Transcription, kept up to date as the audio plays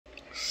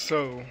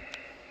So,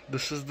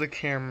 this is the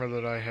camera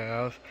that I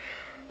have.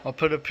 I'll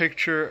put a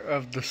picture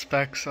of the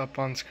specs up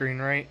on screen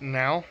right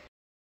now.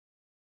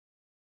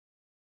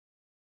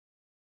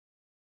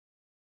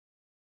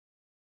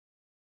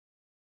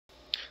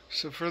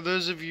 So for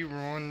those of you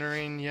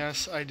wondering,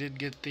 yes, I did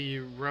get the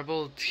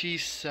Rebel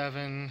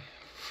T7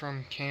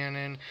 from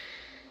Canon.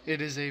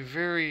 It is a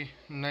very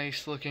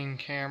nice looking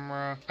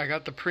camera. I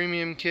got the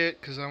premium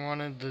kit because I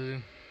wanted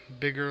the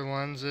bigger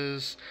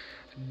lenses.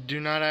 Do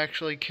not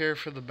actually care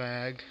for the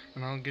bag,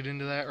 and I'll get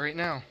into that right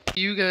now.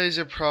 You guys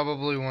are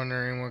probably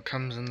wondering what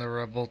comes in the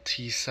Rebel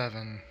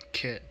T7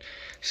 kit.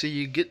 So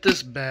you get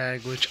this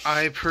bag, which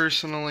I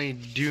personally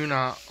do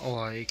not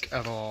like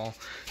at all,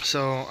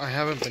 so I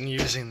haven't been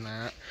using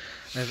that.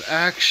 I've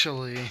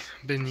actually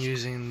been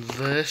using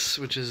this,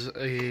 which is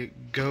a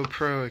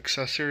GoPro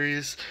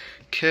accessories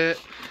kit,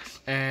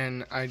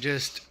 and I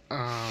just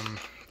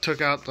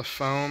took out the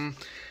foam,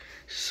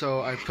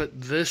 so I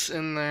put this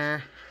in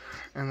there.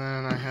 And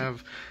then I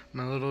have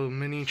my little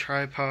mini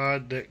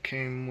tripod that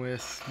came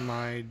with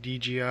my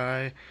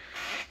DJI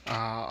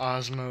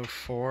Osmo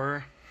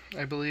 4,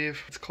 I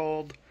believe it's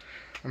called.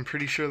 I'm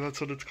pretty sure that's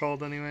what it's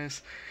called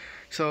anyways.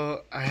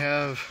 So I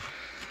have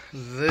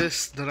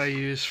this that I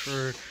use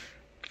for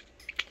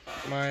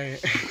my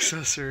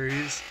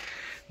accessories.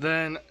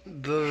 Then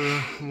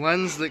the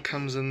lens that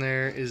comes in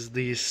there is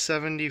the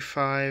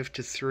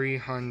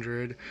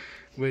 75-300,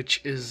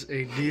 which is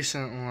a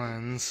decent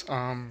lens.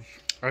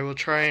 I will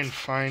try and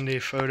find a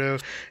photo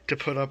to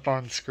put up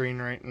on screen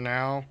right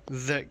now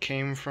that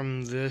came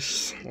from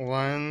this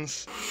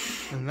lens.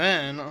 And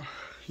then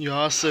you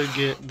also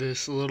get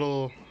this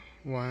little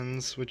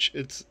lens, which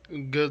it's a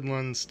good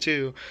lens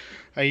too.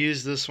 I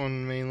use this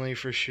one mainly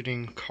for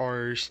shooting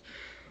cars.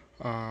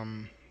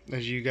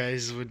 As you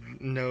guys would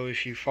know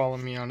if you follow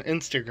me on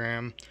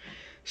Instagram.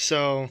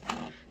 So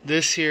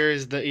this here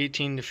is the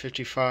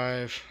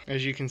 18-55.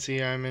 As you can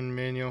see, I'm in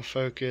manual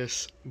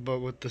focus, but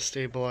with the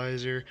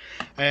stabilizer.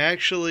 I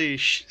actually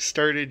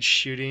started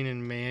shooting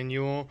in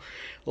manual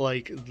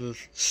like the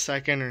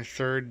second or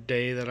third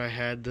day that I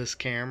had this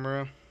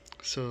camera,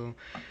 so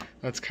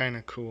that's kind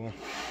of cool.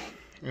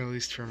 At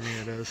least for me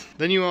it is.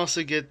 Then you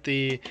also get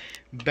the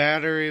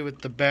battery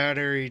with the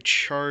battery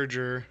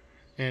charger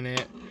in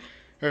it.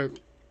 Or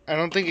I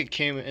don't think it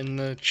came in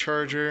the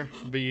charger,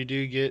 but you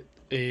do get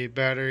a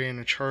battery and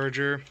a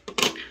charger.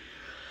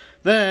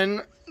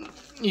 Then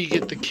you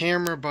get the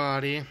camera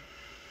body.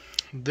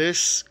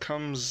 This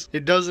comes,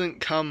 it doesn't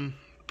come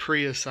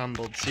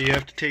pre-assembled, so you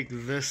have to take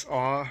this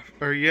off,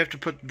 or you have to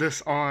put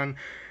this on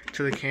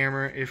to the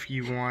camera if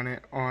you want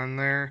it on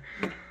there.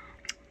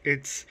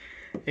 It's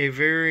a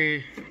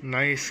very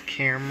nice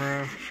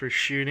camera for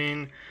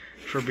shooting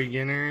for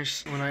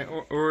beginners. When I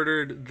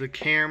ordered the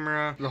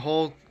camera, the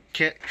whole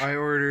kit, I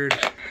ordered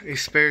a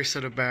spare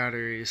set of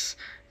batteries.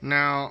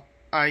 Now,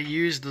 I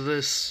used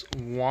this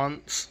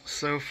once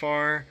so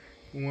far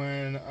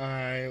when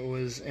I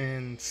was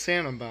in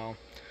Sanibel.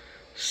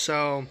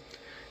 So,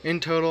 in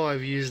total,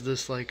 I've used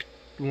this like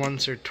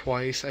once or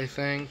twice, I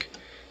think,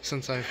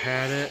 since I've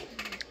had it.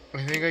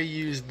 I think I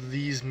used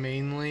these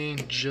mainly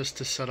just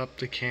to set up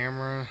the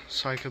camera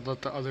so I could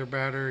let the other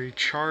battery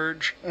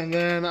charge. And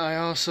then I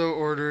also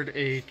ordered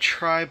a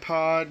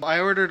tripod. I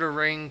ordered a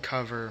rain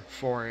cover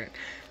for it.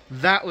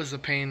 That was a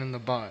pain in the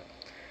butt.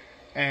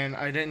 And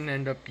I didn't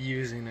end up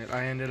using it.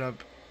 I ended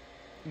up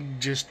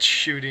just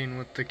shooting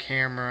with the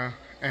camera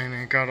and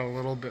it got a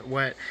little bit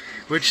wet,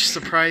 which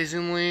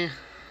surprisingly,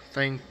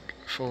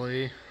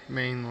 thankfully,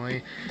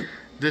 mainly,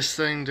 this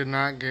thing did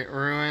not get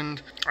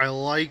ruined. I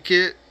like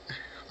it.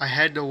 I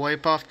had to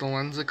wipe off the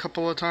lens a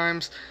couple of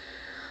times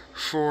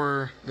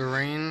for the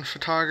rain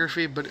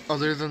photography, but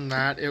other than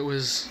that, it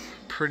was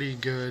pretty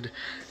good.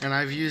 And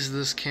I've used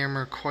this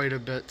camera quite a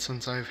bit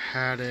since I've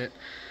had it.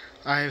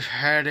 I've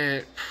had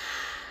it,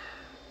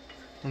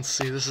 let's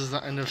see, this is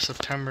the end of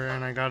September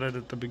and I got it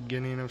at the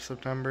beginning of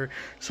September,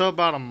 so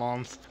about a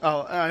month.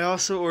 Oh, I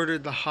also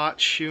ordered the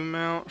hot shoe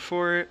mount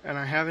for it and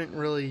I haven't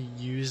really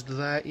used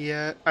that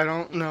yet. I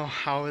don't know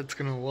how it's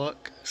gonna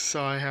look,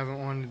 so I haven't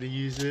wanted to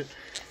use it.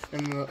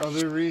 And the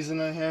other reason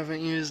I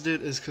haven't used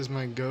it is because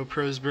my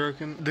GoPro's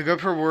broken. The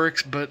GoPro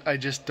works, but I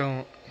just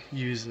don't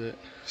use it.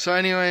 So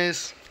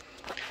anyways,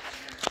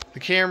 the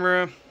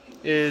camera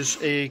is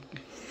a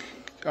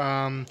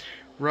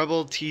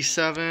Rebel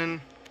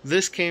T7.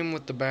 This came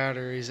with the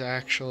batteries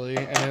actually,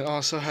 and it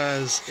also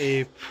has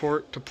a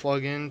port to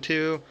plug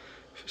into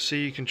so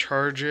you can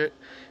charge it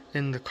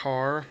in the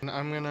car. And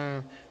I'm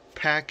gonna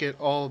pack it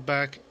all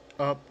back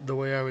up the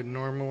way I would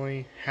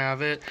normally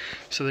have it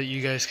so that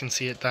you guys can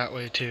see it that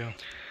way too.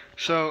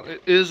 So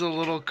it is a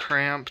little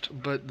cramped,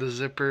 but the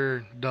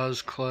zipper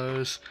does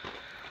close.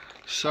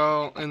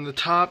 So in the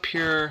top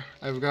here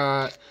I've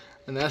got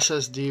an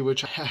SSD,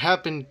 which I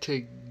happened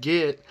to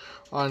get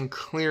on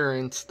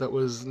clearance that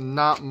was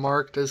not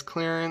marked as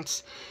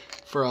clearance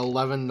for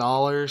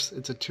 $11.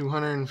 It's a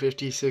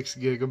 256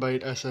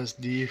 gigabyte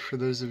SSD for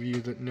those of you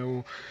that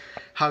know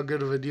how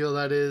good of a deal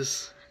that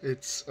is.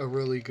 it's a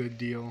really good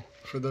deal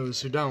for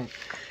those who don't.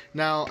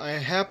 Now, I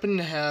happen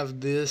to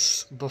have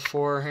this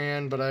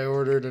beforehand, but I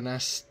ordered an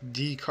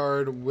SD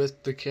card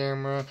with the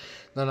camera.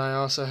 Then I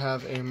also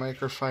have a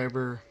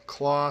microfiber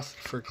cloth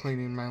for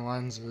cleaning my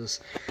lenses.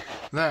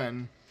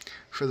 Then,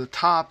 for the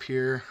top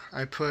here,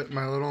 I put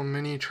my little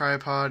mini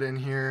tripod in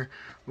here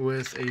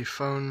with a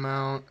phone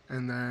mount,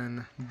 and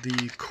then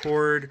the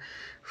cord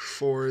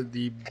for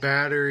the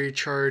battery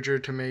charger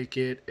to make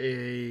it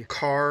a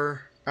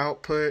car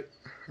output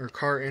or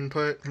car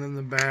input, and then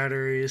the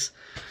batteries,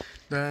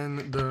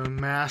 then the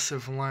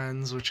massive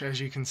lens, which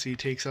as you can see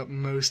takes up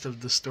most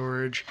of the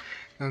storage,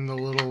 then the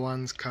little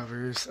lens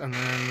covers, and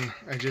then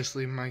I just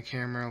leave my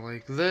camera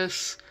like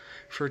this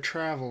for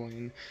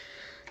traveling.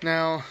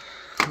 Now,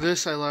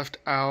 this I left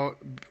out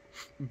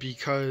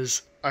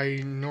because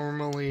I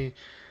normally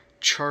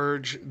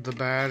charge the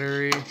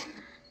battery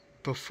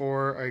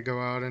before I go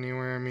out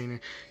anywhere. I mean,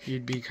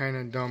 you'd be kind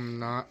of dumb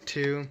not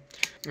to.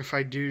 If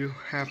I do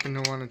happen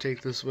to want to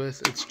take this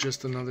with, it's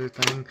just another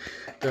thing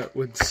that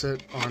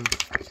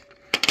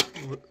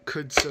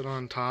could sit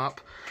on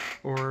top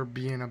or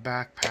be in a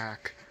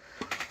backpack.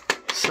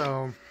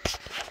 So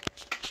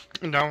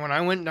now when I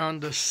went down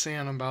to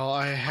Sanibel,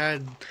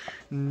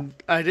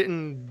 I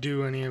didn't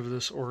do any of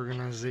this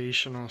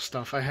organizational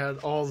stuff. I had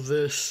all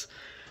this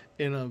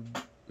in a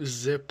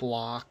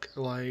Ziploc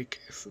like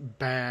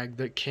bag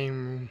that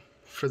came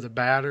for the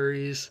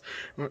batteries.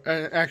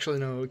 Actually,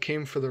 no, it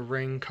came for the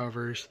ring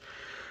covers.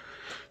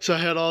 So I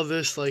had all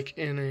this like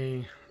in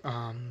a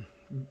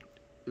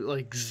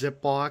like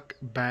Ziploc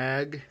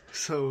bag,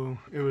 so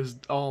it was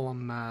all a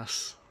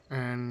mess.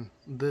 And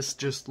this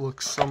just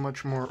looks so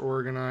much more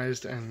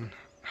organized and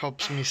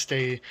helps me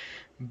stay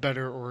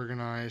better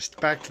organized.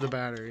 Back to the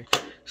battery.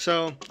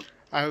 So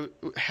I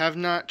have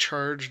not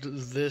charged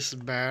this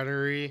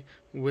battery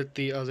with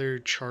the other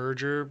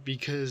charger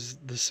because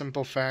the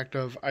simple fact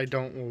of I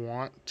don't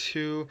want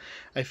to.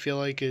 I feel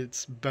like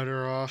it's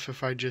better off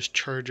if I just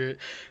charge it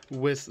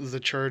with the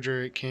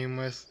charger it came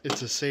with.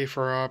 It's a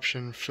safer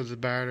option for the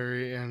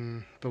battery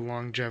and the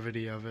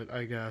longevity of it,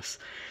 I guess.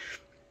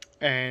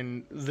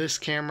 And this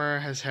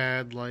camera has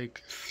had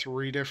like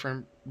 3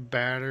 different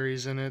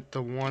batteries in it.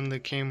 The one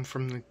that came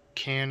from the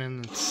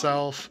Canon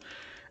itself,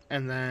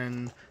 and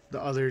then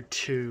the other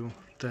 2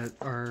 that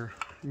are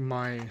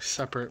my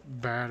separate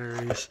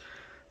batteries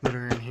that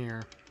are in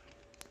here.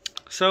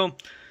 So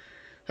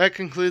that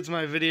concludes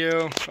my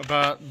video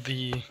about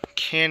the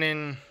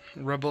Canon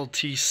Rebel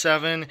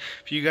T7.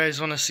 If you guys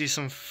want to see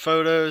some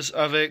photos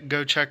of it,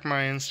 go check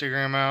my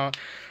Instagram out.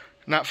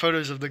 Not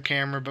photos of the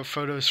camera, but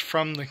photos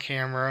from the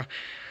camera.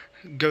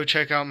 Go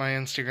check out my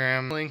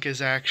Instagram. Link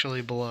is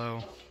actually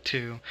below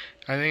too.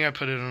 I think I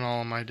put it in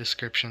all of my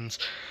descriptions.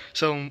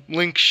 So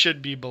link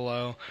should be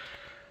below.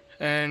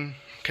 And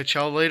catch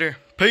y'all later.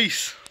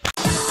 Peace!